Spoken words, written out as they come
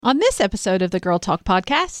On this episode of the Girl Talk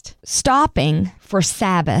podcast, stopping for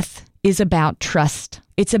Sabbath is about trust.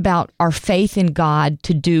 It's about our faith in God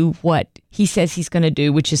to do what He says He's going to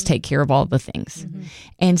do, which is take care of all the things. Mm-hmm.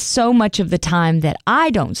 And so much of the time that I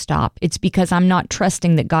don't stop, it's because I'm not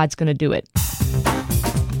trusting that God's going to do it.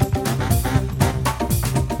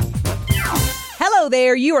 Hello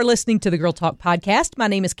there. You are listening to the Girl Talk podcast. My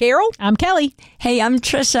name is Carol. I'm Kelly. Hey, I'm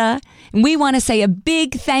Tricia. And we want to say a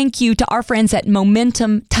big thank you to our friends at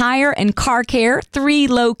Momentum Tire and Car Care, 3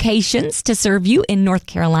 locations to serve you in North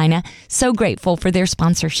Carolina. So grateful for their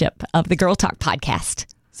sponsorship of the Girl Talk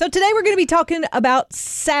podcast. So today we're going to be talking about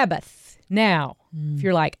Sabbath. Now, if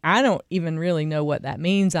you're like, I don't even really know what that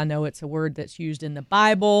means. I know it's a word that's used in the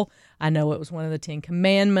Bible. I know it was one of the 10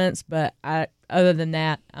 Commandments, but other than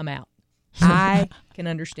that, I'm out. I can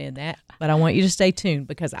understand that, but I want you to stay tuned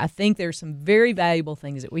because I think there's some very valuable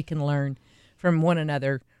things that we can learn from one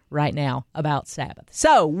another right now about Sabbath.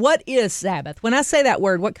 So, what is Sabbath? When I say that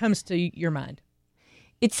word, what comes to your mind?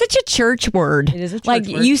 It's such a church word. It is a church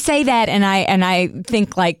word. You say that, and I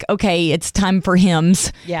think like, okay, it's time for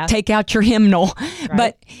hymns. Yeah. Take out your hymnal. Right.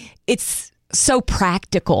 But it's so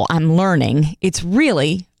practical. I'm learning. It's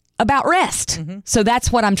really about rest. Mm-hmm. So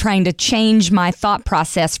that's what I'm trying to change my thought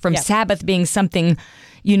process from Sabbath being something,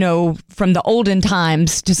 from the olden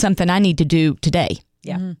times to something I need to do today.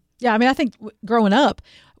 Yeah. Mm-hmm. Yeah. I mean, I think growing up,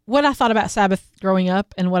 what I thought about Sabbath growing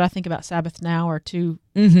up and what I think about Sabbath now are two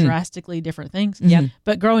drastically different things. Mm-hmm. Yeah.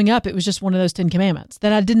 But growing up, it was just one of those 10 commandments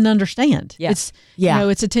that I didn't understand. Yeah.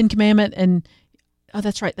 It's a 10 commandment, and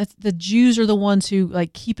that's right. That's the Jews are the ones who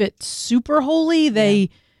keep it super holy.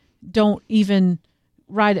 They don't even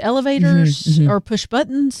ride elevators or push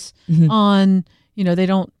buttons on, they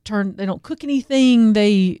don't cook anything.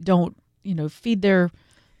 They don't, they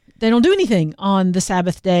don't do anything on the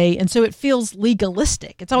Sabbath day. And so it feels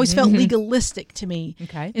legalistic. It's always felt legalistic to me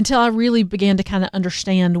until I really began to kind of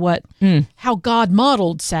understand how God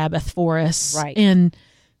modeled Sabbath for us. Right. And,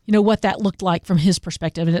 what that looked like from His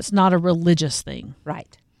perspective. And it's not a religious thing.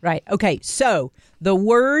 Right. Okay. So the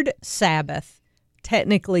word Sabbath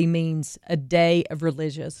technically means a day of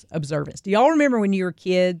religious observance. Do y'all remember when you were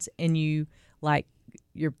kids and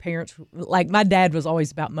your parents, my dad was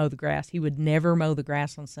always about mow the grass. He would never mow the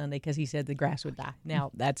grass on Sunday because he said the grass would die.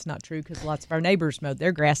 Now, that's not true because lots of our neighbors mowed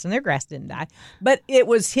their grass and their grass didn't die. But it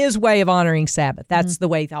was his way of honoring Sabbath. That's the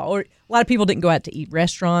way he thought. Or a lot of people didn't go out to eat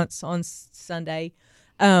restaurants on Sunday.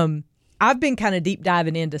 I've been kind of deep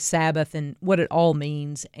diving into Sabbath and what it all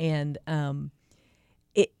means. And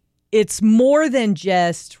it's more than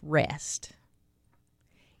just rest.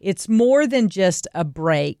 It's more than just a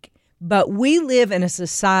break. But we live in a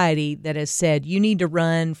society that has said you need to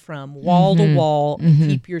run from wall to wall and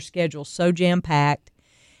keep your schedule so jam-packed.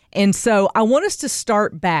 And so I want us to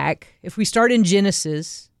start back. If we start in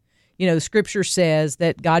Genesis, the scripture says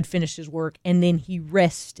that God finished His work and then He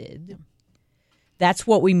rested. That's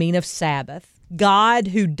what we mean of Sabbath. God,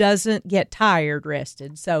 who doesn't get tired,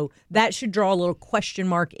 rested. So that should draw a little question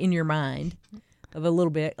mark in your mind of a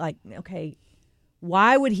little bit like, okay,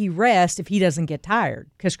 why would He rest if He doesn't get tired?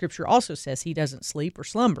 Because Scripture also says He doesn't sleep or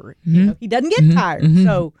slumber. He doesn't get tired.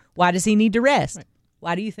 So why does He need to rest? Right.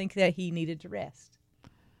 Why do you think that He needed to rest?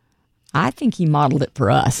 I think He modeled it for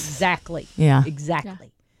us. Exactly. Yeah.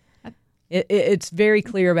 Exactly. Yeah. It's very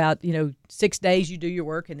clear about, 6 days you do your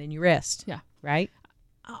work and then you rest. Yeah. Right?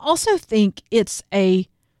 I also think it's a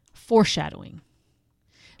foreshadowing.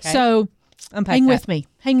 Okay. So hang with me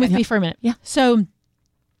for a minute. Yeah. So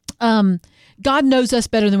God knows us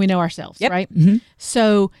better than we know ourselves, right? Mm-hmm.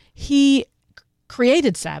 So He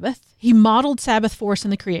created Sabbath. He modeled Sabbath for us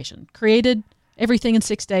in the creation, created everything in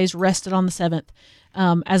 6 days, rested on the 7th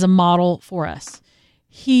as a model for us.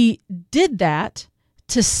 He did that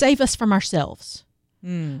to save us from ourselves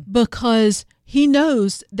because He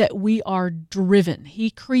knows that we are driven. He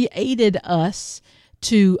created us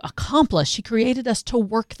to accomplish. He created us to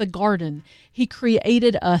work the garden. He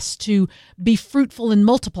created us to be fruitful and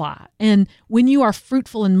multiply. And when you are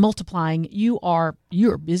fruitful and multiplying, you are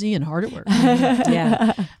busy and hard at work.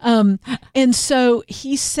 Yeah. And so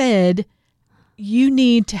He said, you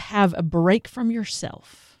need to have a break from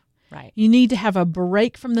yourself. Right. You need to have a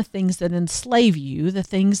break from the things that enslave you, the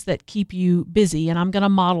things that keep you busy, and I'm going to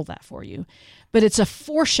model that for you. But it's a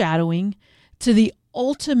foreshadowing to the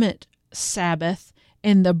ultimate Sabbath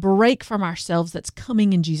and the break from ourselves that's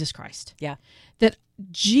coming in Jesus Christ. Yeah. That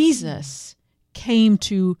Jesus came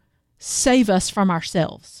to save us from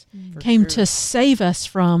ourselves, came to save us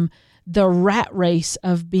from the rat race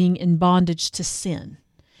of being in bondage to sin.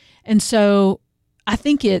 And so I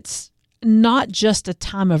think it's not just a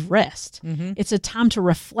time of rest. Mm-hmm. It's a time to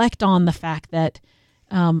reflect on the fact that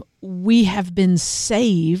we have been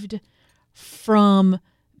saved from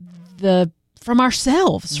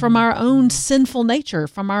ourselves, from our own sinful nature,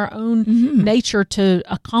 from our own nature to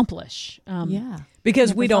accomplish.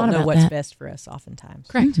 Because we don't know what's best for us oftentimes.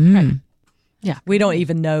 Correct. Correct. Yeah. We don't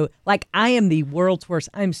even know. Like, I am the world's worst.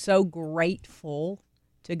 I'm so grateful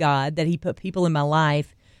to God that he put people in my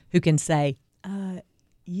life who can say,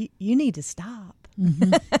 you need to stop.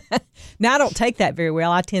 Now, I don't take that very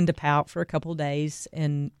well. I tend to pout for a couple of days,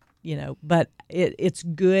 and but it's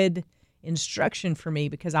good instruction for me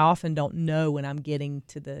because I often don't know when I'm getting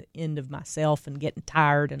to the end of myself and getting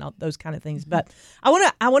tired and all those kind of things. But I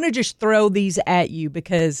want to just throw these at you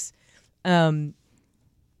because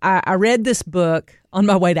I read this book on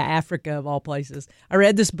my way to Africa, of all places. I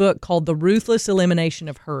read this book called The Ruthless Elimination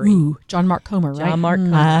of Hurry. Ooh, John Mark Comer, right? John Mark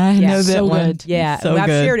Comer. I know that so one. good. Yeah, So I've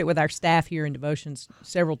good. shared it with our staff here in devotions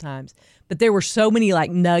several times. But there were so many like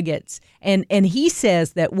nuggets, and he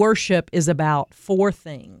says that worship is about 4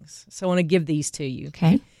 things. So I want to give these to you.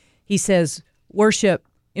 Okay. He says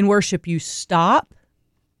in worship you stop,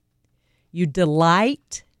 you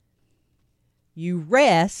delight, you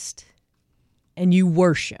rest, and you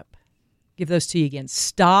worship. Give those to you again.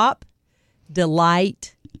 Stop,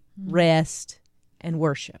 delight, rest, and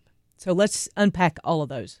worship. So let's unpack all of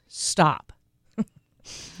those. Stop.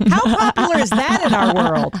 How popular is that in our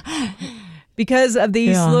world? Because of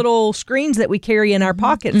these little screens that we carry in our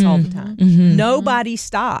pockets all the time. Nobody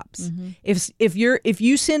stops. If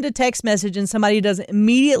you send a text message and somebody doesn't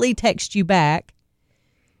immediately text you back,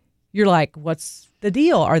 you're like, what's the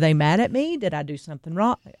deal? Are they mad at me? Did I do something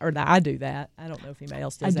wrong? Or I do that. I don't know if anybody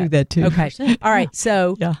else does that. I do that too. Okay. All right.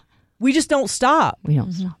 So we just don't stop. We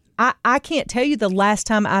don't stop. I can't tell you the last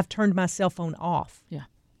time I've turned my cell phone off. Yeah.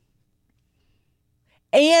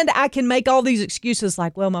 And I can make all these excuses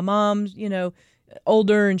like, well, my mom's,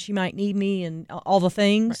 older and she might need me and all the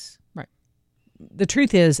things. Right. The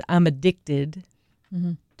truth is I'm addicted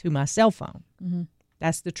to my cell phone.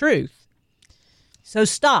 That's the truth. So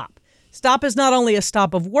stop. Stop is not only a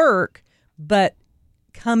stop of work, but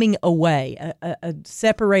coming away,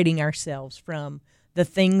 separating ourselves from the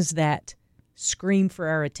things that scream for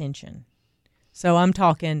our attention. So I'm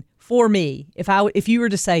talking for me. If you were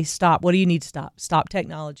to say stop, what do you need to stop? Stop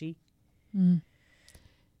technology. Go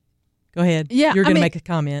ahead. Yeah, You're going to make a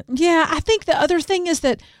comment. Yeah, I think the other thing is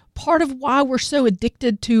that part of why we're so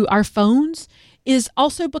addicted to our phones is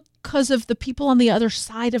also because of the people on the other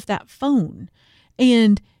side of that phone.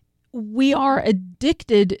 And we are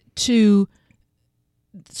addicted to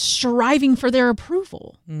striving for their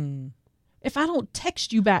approval. If I don't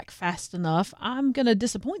text you back fast enough, I'm going to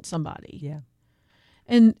disappoint somebody. Yeah.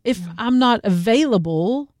 And if I'm not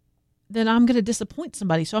available, then I'm going to disappoint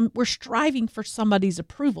somebody. So we're striving for somebody's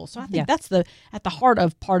approval. So I think that's at the heart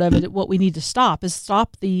of part of it. What we need to stop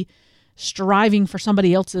the striving for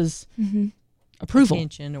somebody else's approval,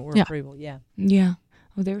 attention or approval. Yeah. Yeah.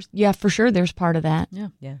 Well, for sure. There's part of that. Yeah.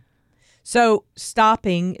 Yeah. So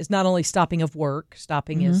stopping is not only stopping of work.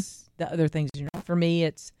 Stopping is the other things. For me,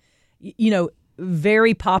 it's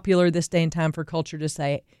very popular this day and time for culture to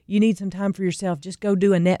say, you need some time for yourself. Just go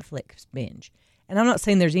do a Netflix binge. And I'm not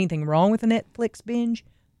saying there's anything wrong with a Netflix binge,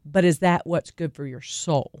 but is that what's good for your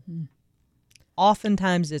soul?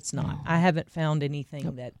 Oftentimes it's not. I haven't found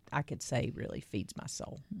anything that I could say really feeds my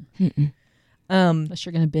soul. Unless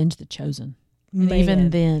you're going to binge The Chosen. And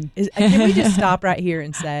even then. Can we just stop right here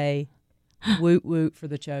and say, woot woot for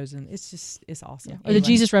The Chosen? It's awesome. Or the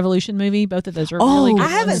Jesus Revolution movie. Both of those are really good. I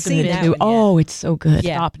haven't ones to seen binge. that one yet. Oh, it's so good.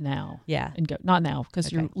 Yeah. Stop now. Yeah. And go. Not now,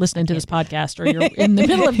 because you're Okay. listening to this podcast or you're in the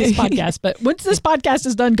middle of this podcast. But once this podcast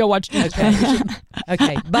is done, go watch Jesus Revolution.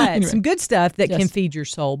 Okay, but Anyway. some good stuff that can feed your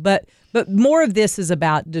soul. But more of this is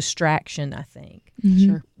about distraction, I think.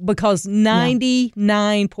 Sure. Because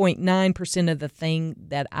 99.9% of the thing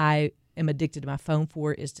that I am addicted to my phone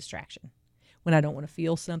for is distraction. When I don't want to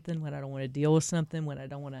feel something, when I don't want to deal with something, when I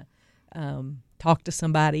don't want to talk to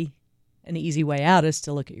somebody, an easy way out is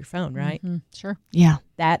to look at your phone, right? Sure. Yeah.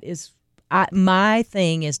 That is, my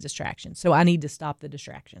thing is distraction. So I need to stop the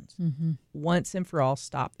distractions. Once and for all,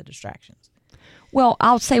 stop the distractions. Well,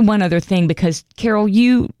 I'll say one other thing because Carol,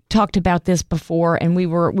 you talked about this before, and we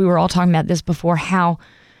were all talking about this before. How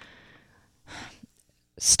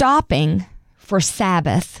stopping for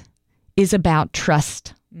Sabbath is about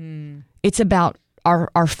trust. It's about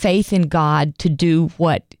our faith in God to do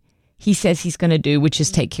what He says He's going to do, which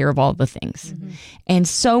is take care of all the things. And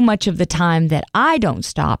so much of the time that I don't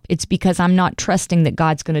stop, it's because I'm not trusting that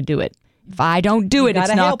God's going to do it. If I don't do it, it's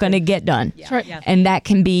gotta not help going to Him. get done. That's right. Yeah. And that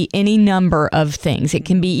can be any number of things. It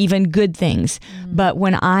can be even good things. But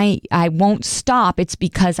when I won't stop, it's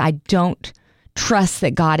because I don't trust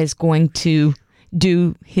that God is going to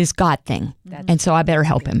do his God thing. And so I better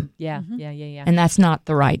help him. Yeah, yeah. And that's not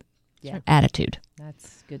the right attitude.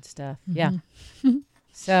 That's good stuff. Yeah.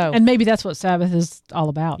 So, And maybe that's what Sabbath is all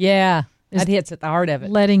about. yeah, that hits at the heart of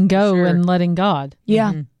it. Letting go Sure. and letting God.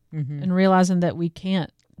 Yeah. And realizing that we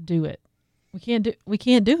can't do it. We can't do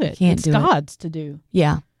it. Can't it's do it. God's to do.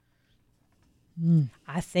 Yeah.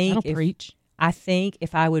 I think That'll preach.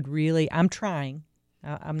 if I would really, I'm trying.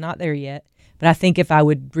 I'm not there yet, but I think if I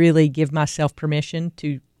would really give myself permission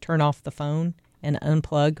to turn off the phone and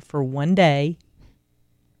unplug for one day,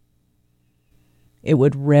 it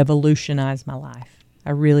would revolutionize my life.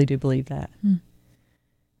 I really do believe that.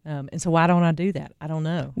 And so why don't I do that? I don't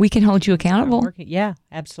know. We can hold you accountable. Yeah,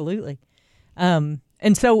 absolutely.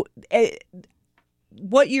 And so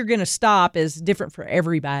what you're going to stop is different for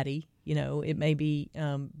everybody. You know, it may be,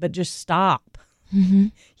 but just stop.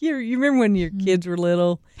 You remember when your kids were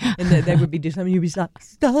little and they would be doing something, you'd be like,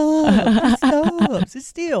 stop, sit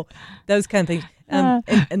still. Those kind of things.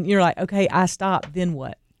 And you're like, okay, I stopped. Then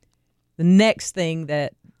what? The next thing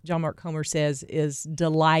that John Mark Comer says is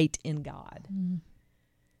delight in God.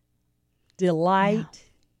 Delight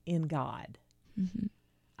in God.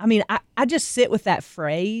 I mean, I just sit with that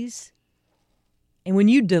phrase. And when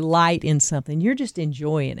you delight in something, you're just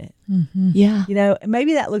enjoying it. Yeah. You know,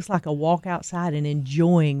 maybe that looks like a walk outside and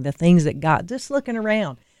enjoying the things that God, just looking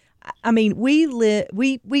around. I mean, we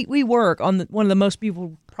work on one of the most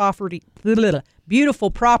beautiful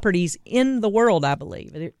properties in the world, I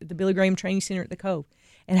believe, at the Billy Graham Training Center at the Cove.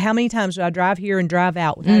 And how many times do I drive here and drive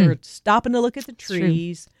out without ever stopping to look at the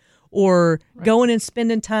trees or going and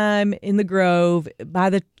spending time in the grove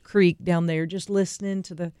by the creek down there, just listening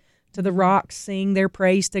to the rocks sing their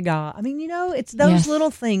praise to God. I mean, you know, it's those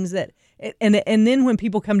little things that, and then when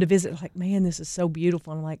people come to visit, like, man, this is so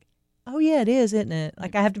beautiful. And I'm like, oh yeah, it is, isn't it?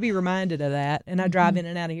 Like, I have to be reminded of that. And I drive in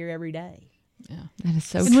and out of here every day. Yeah. That is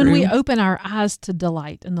so And true. when we open our eyes to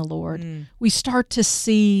delight in the Lord, we start to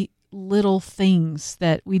see little things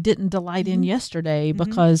that we didn't delight in yesterday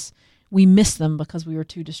because we missed them because we were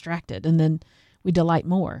too distracted. And then we delight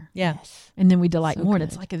more. Yeah. And then we delight So more. good.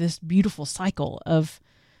 And it's like this beautiful cycle of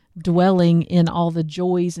dwelling in all the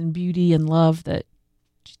joys and beauty and love that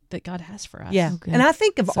God has for us. Yeah. good. And I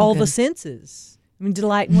think of So all good. the senses. I mean,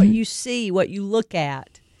 delight in what you see, what you look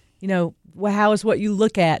at. You know, how is what you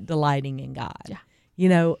look at delighting in God? Yeah. You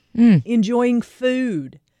know, enjoying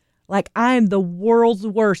food. Like, I am the world's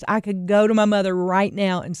worst. I could go to my mother right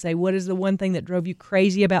now and say, what is the one thing that drove you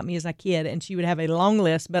crazy about me as a kid? And she would have a long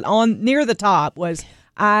list. But near the top was,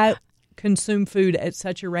 I consume food at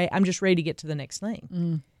such a rate, I'm just ready to get to the next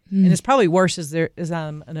thing. And it's probably worse as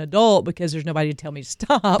I'm an adult because there's nobody to tell me to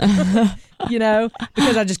stop, you know,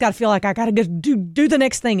 because I just got to feel like I got to go do the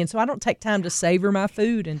next thing. And so I don't take time to savor my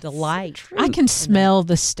food and delight. I can smell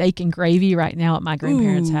the steak and gravy right now at my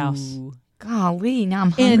grandparents' house. Golly, now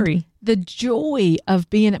I'm hungry. And the joy of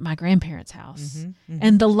being at my grandparents' house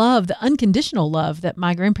and the love, the unconditional love that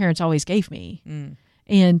my grandparents always gave me.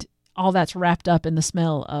 And all that's wrapped up in the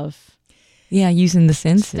smell of Using the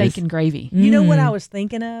senses. steak and gravy. You know what I was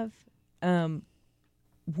thinking of?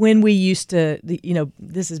 When we used to, you know,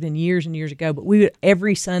 this has been years and years ago, but we would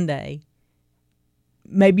every Sunday,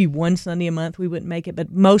 maybe one Sunday a month we wouldn't make it,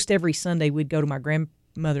 but most every Sunday we'd go to my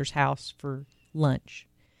grandmother's house for lunch.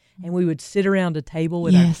 And we would sit around a table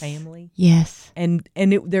with our family. Yes. And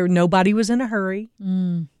nobody was in a hurry.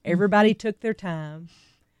 Everybody took their time.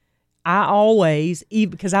 I always, even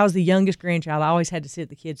because I was the youngest grandchild, I always had to sit at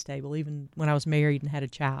the kids' table. Even when I was married and had a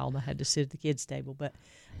child, I had to sit at the kids' table. But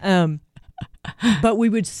we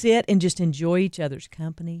would sit and just enjoy each other's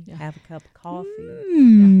company, have a cup of coffee,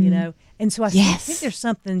 you know. And so I think there's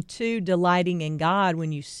something to delighting in God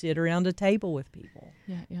when you sit around a table with people.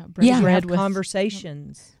 You have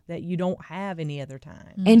conversations that you don't have any other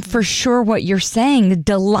time. And for sure what you're saying, the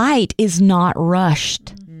delight is not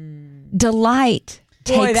rushed. Delight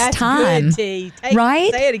Boy, takes that's time. Good, T.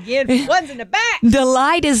 Right? Say it again. One's in the back.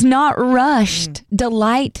 Delight is not rushed.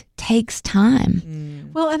 Delight takes time.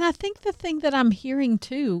 Well, and I think the thing that I'm hearing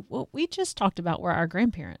too, what we just talked about were our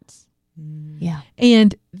grandparents. Yeah.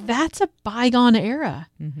 And that's a bygone era.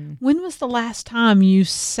 When was the last time you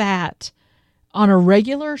sat on a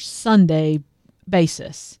regular Sunday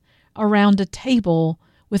basis around a table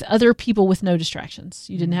with other people with no distractions?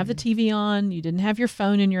 You didn't have the TV on. You didn't have your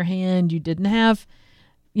phone in your hand. You didn't have,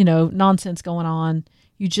 you know, nonsense going on.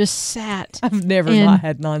 You just sat. I've never not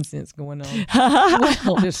had nonsense going on.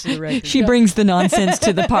 Well, just for the record. She brings the nonsense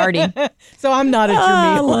to the party. So I'm not at your meal.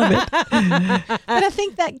 I love it. But I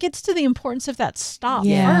think that gets to the importance of that stop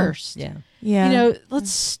first. Yeah. Yeah. You know,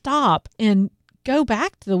 let's stop and go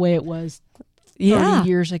back to the way it was 30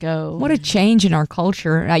 years ago. What a change in our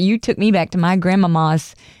culture. You took me back to my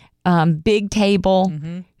grandmama's big table.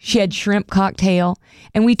 She had shrimp cocktail.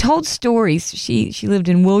 And we told stories. She lived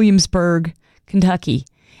in Williamsburg, Kentucky.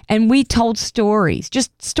 And we told stories,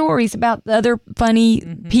 just stories about the other funny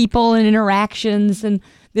people and interactions. And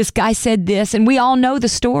this guy said this. And we all know the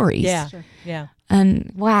stories. Yeah, sure. Yeah.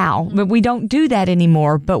 And wow, but we don't do that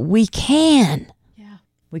anymore. But we can. Yeah.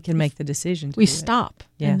 We can make the decision to We do it. stop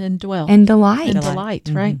Yeah. and then dwell. And delight. And delight,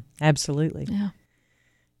 right? Absolutely. Yeah.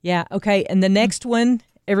 Yeah. Okay. And the next one,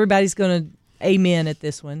 everybody's going to amen at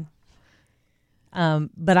this one.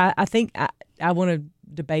 But I think I want to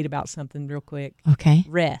debate about something real quick. Okay.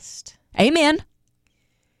 Rest. Amen.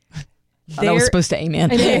 I was supposed to amen.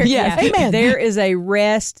 Yes. Yeah. Amen. There is a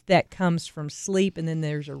rest that comes from sleep, and then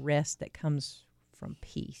there's a rest that comes from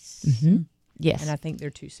peace. Yes. And I think they're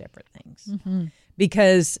two separate things.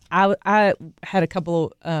 Because I had a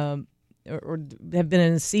couple or have been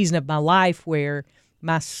in a season of my life where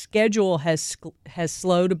my schedule has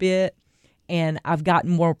slowed a bit, and I've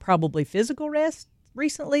gotten more probably physical rest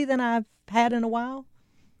recently than I've had in a while,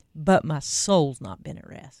 but my soul's not been at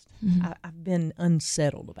rest. I've been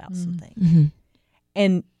unsettled about some things.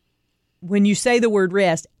 And when you say the word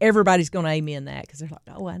rest, everybody's going to amen that because they're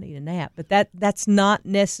like, oh, I need a nap. But that's not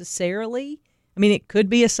necessarily, I mean, it could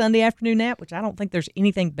be a Sunday afternoon nap, which I don't think there's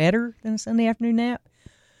anything better than a Sunday afternoon nap.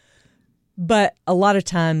 But a lot of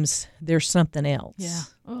times there's something else. Yeah.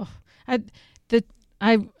 Oh,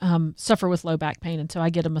 I suffer with low back pain, and so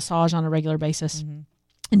I get a massage on a regular basis,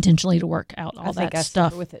 intentionally to work out all I think that I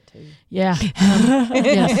stuff. suffer with it too. Yeah.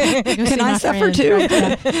 Yes. Go see Can I my suffer friend. too?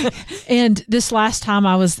 Yeah. And this last time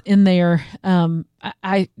I was in there,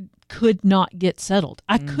 I could not get settled.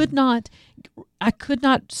 I could not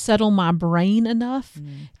settle my brain enough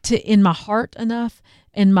in my heart enough,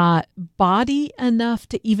 and my body enough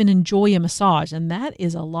to even enjoy a massage. And that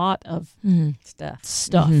is a lot of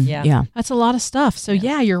stuff. Yeah. That's a lot of stuff. So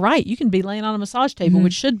yeah, you're right. You can be laying on a massage table,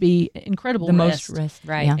 which should be incredible The rest. most rest.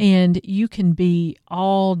 Right. Yeah. And you can be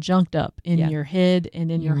all junked up in Yeah. your head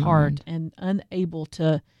and in your heart and unable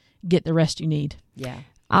to get the rest you need. Yeah.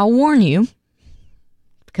 I'll warn you,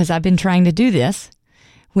 because I've been trying to do this.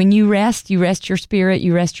 When you rest your spirit,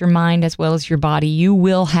 you rest your mind as well as your body. You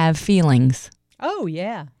will have feelings. Oh,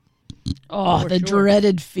 yeah. Oh, For the sure.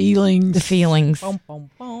 dreaded feelings. The feelings. Boom, boom,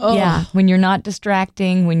 boom. Oh. Yeah. When you're not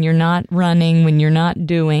distracting, when you're not running, when you're not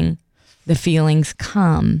doing, the feelings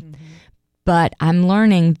come. But I'm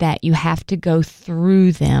learning that you have to go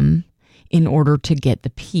through them in order to get the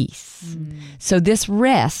peace. So this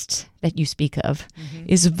rest that you speak of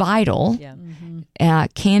is vital. Yeah.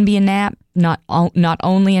 Can be a nap, not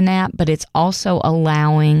only a nap, but it's also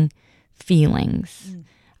allowing feelings.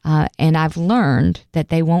 And I've learned that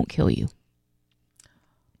they won't kill you,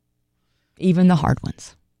 even the hard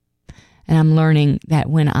ones. And I'm learning that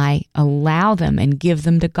when I allow them and give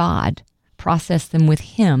them to God, process them with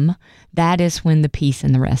Him, that is when the peace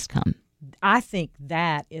and the rest come. I think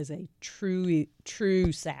that is a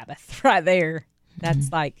true Sabbath right there.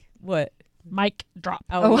 That's like what? Mic drop.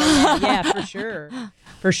 Oh, yeah, for sure.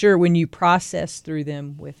 For sure, when you process through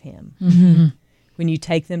them with Him. When you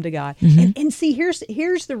take them to God. And see,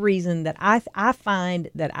 here's the reason that I find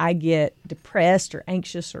that I get depressed or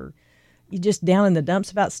anxious or just down in the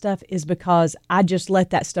dumps about stuff is because I just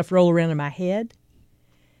let that stuff roll around in my head.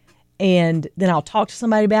 And then I'll talk to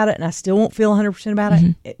somebody about it and I still won't feel 100% about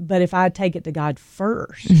it. But if I take it to God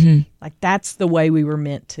first, like that's the way we were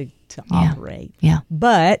meant to operate. Yeah.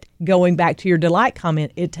 But going back to your delight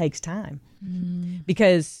comment, it takes time.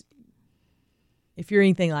 Because if you're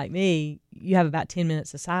anything like me, you have about 10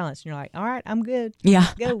 minutes of silence and you're like, all right, I'm good. Yeah.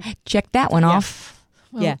 Go. Check that one off.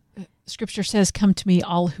 Well, Yeah. Scripture says, come to me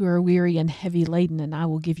all who are weary and heavy laden, and I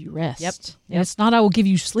will give you rest. Yep. And it's not I will give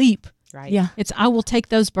you sleep. Right. Yeah. It's I will take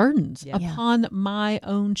those burdens Yeah. upon my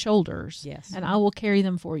own shoulders. Yes. And I will carry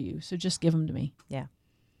them for you. So just give them to me. Yeah.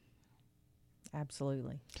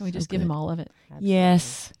 Absolutely. Can we just give him all of it? Absolutely.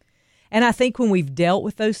 Yes. And I think when we've dealt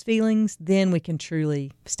with those feelings, then we can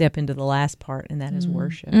truly step into the last part, and that is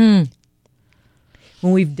worship. When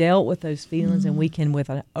we've dealt with those feelings and we can, with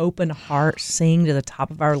an open heart, sing to the top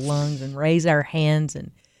of our lungs and raise our hands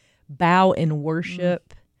and bow in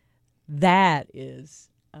worship, that is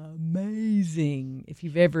amazing. If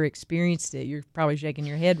you've ever experienced it, you're probably shaking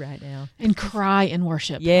your head right now. And cry and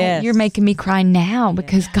worship. Yes. You're making me cry now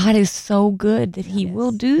because God is so good that He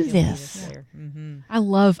will do He'll lead us this. there. I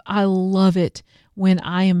love it when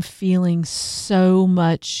I am feeling so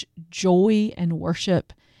much joy and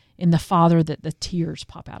worship in the Father that the tears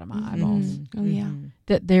pop out of my eyeballs. Oh, yeah.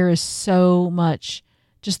 That there is so much,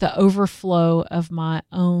 just the overflow of my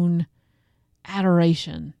own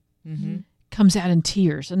adoration comes out in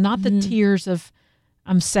tears, and not the tears of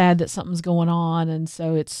I'm sad that something's going on and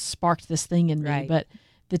so it's sparked this thing in me, but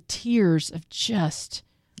the tears of just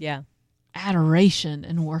adoration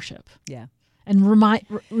and worship. Yeah. And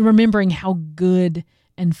remembering how good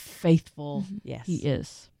and faithful he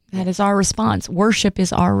is. That is our response. Worship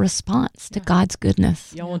is our response to God's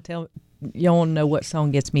goodness. Y'all want to know what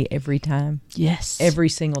song gets me every time? Yes. Every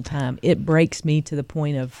single time. It breaks me to the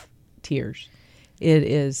point of tears. It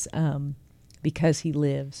is Because He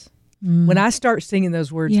Lives. When I start singing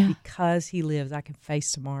those words, because He lives, I can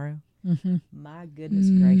face tomorrow. My goodness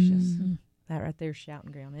gracious. That right there is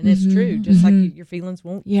shouting ground. And it's true. Just like your feelings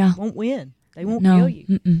won't win. They won't kill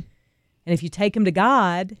you. And if you take them to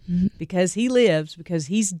God, because He lives, because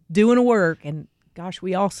He's doing a work, and gosh,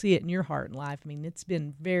 we all see it in your heart and life. I mean, it's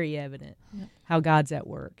been very evident how God's at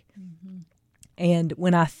work. And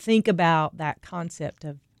when I think about that concept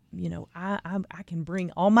of, I can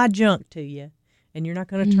bring all my junk to you, and you're not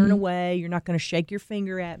going to turn away. You're not going to shake your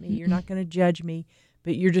finger at me. You're not going to judge me,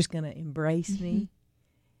 but you're just going to embrace me.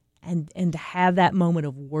 And to have that moment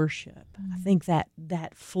of worship, I think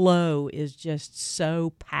that flow is just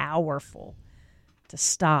so powerful, to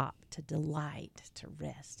stop, to delight, to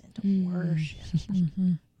rest, and to worship.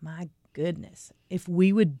 My goodness. If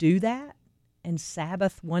we would do that and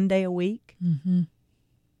Sabbath one day a week,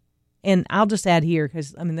 and I'll just add here,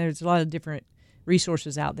 because, there's a lot of different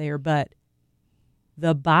resources out there, but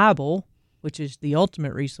the Bible, which is the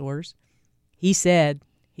ultimate resource, He said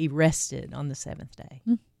He rested on the seventh day.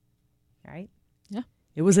 Right? Yeah.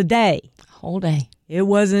 It was a day. A whole day. It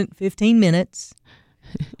wasn't 15 minutes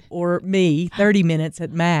or 30 minutes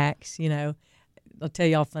at max. I'll tell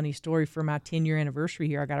y'all a funny story. For my 10-year anniversary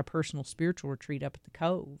here, I got a personal spiritual retreat up at the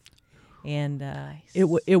Cove. And it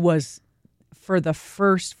was, for the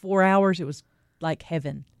first 4 hours, it was like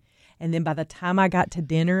heaven. And then by the time I got to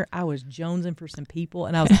dinner, I was jonesing for some people.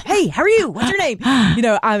 And I was like, hey, how are you? What's your name?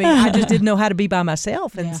 I just didn't know how to be by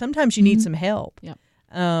myself. And sometimes you need some help. Yep.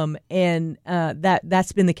 That's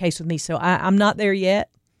been the case with me. So I'm not there yet,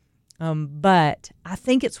 but I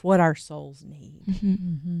think it's what our souls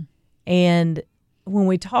need. And when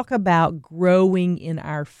we talk about growing in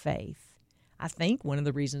our faith, I think one of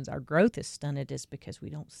the reasons our growth is stunted is because we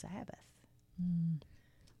don't Sabbath.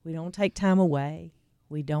 We don't take time away.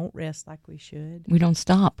 We don't rest like we should. We don't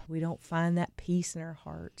stop. We don't find that peace in our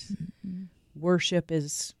hearts. Worship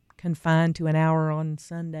is confined to an hour on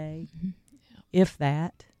Sunday. If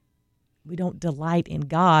that. We don't delight in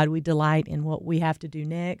God. We delight in what we have to do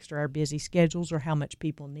next, or our busy schedules, or how much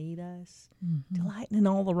people need us. Delighting in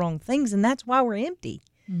all the wrong things, and that's why we're empty.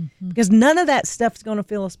 Because none of that stuff's going to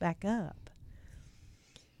fill us back up.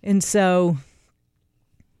 And so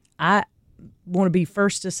I want to be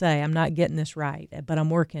first to say I'm not getting this right, but I'm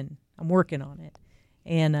working on it.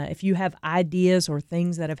 And if you have ideas or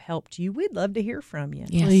things that have helped you, we'd love to hear from you.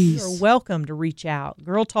 Yes. Please. You're welcome to reach out.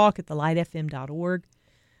 girltalk@thelightfm.org.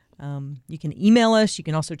 You can email us. You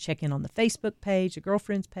can also check in on the Facebook page, the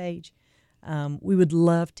Girlfriends page. We would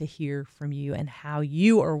love to hear from you and how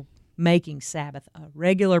you are making Sabbath a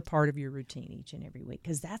regular part of your routine each and every week,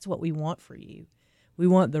 because that's what we want for you. We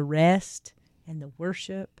want the rest and the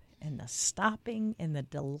worship and the stopping and the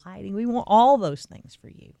delighting. We want all those things for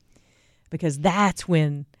you, because that's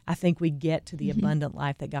when I think we get to the abundant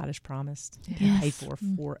life that God has promised and paid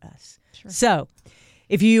for us. Sure. So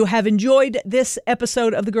if you have enjoyed this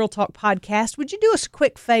episode of the Girl Talk podcast, would you do us a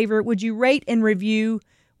quick favor? Would you rate and review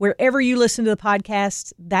wherever you listen to the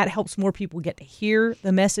podcast? That helps more people get to hear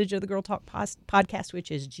the message of the Girl Talk podcast,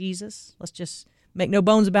 which is Jesus. Let's just make no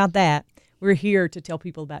bones about that. We're here to tell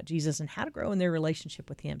people about Jesus and how to grow in their relationship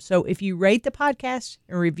with Him. So if you rate the podcast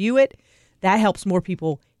and review it, that helps more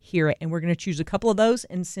people hear it. And we're going to choose a couple of those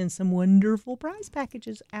and send some wonderful prize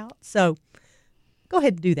packages out. So go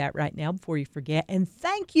ahead and do that right now before you forget. And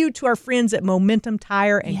thank you to our friends at Momentum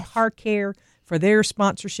Tire and Car Care for their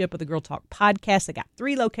sponsorship of the Girl Talk podcast. They got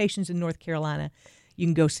 3 locations in North Carolina. You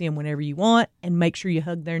can go see them whenever you want, and make sure you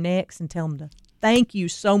hug their necks and tell them to thank you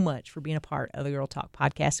so much for being a part of the Girl Talk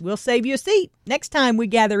podcast. We'll save you a seat next time we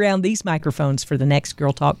gather around these microphones for the next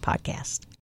Girl Talk podcast.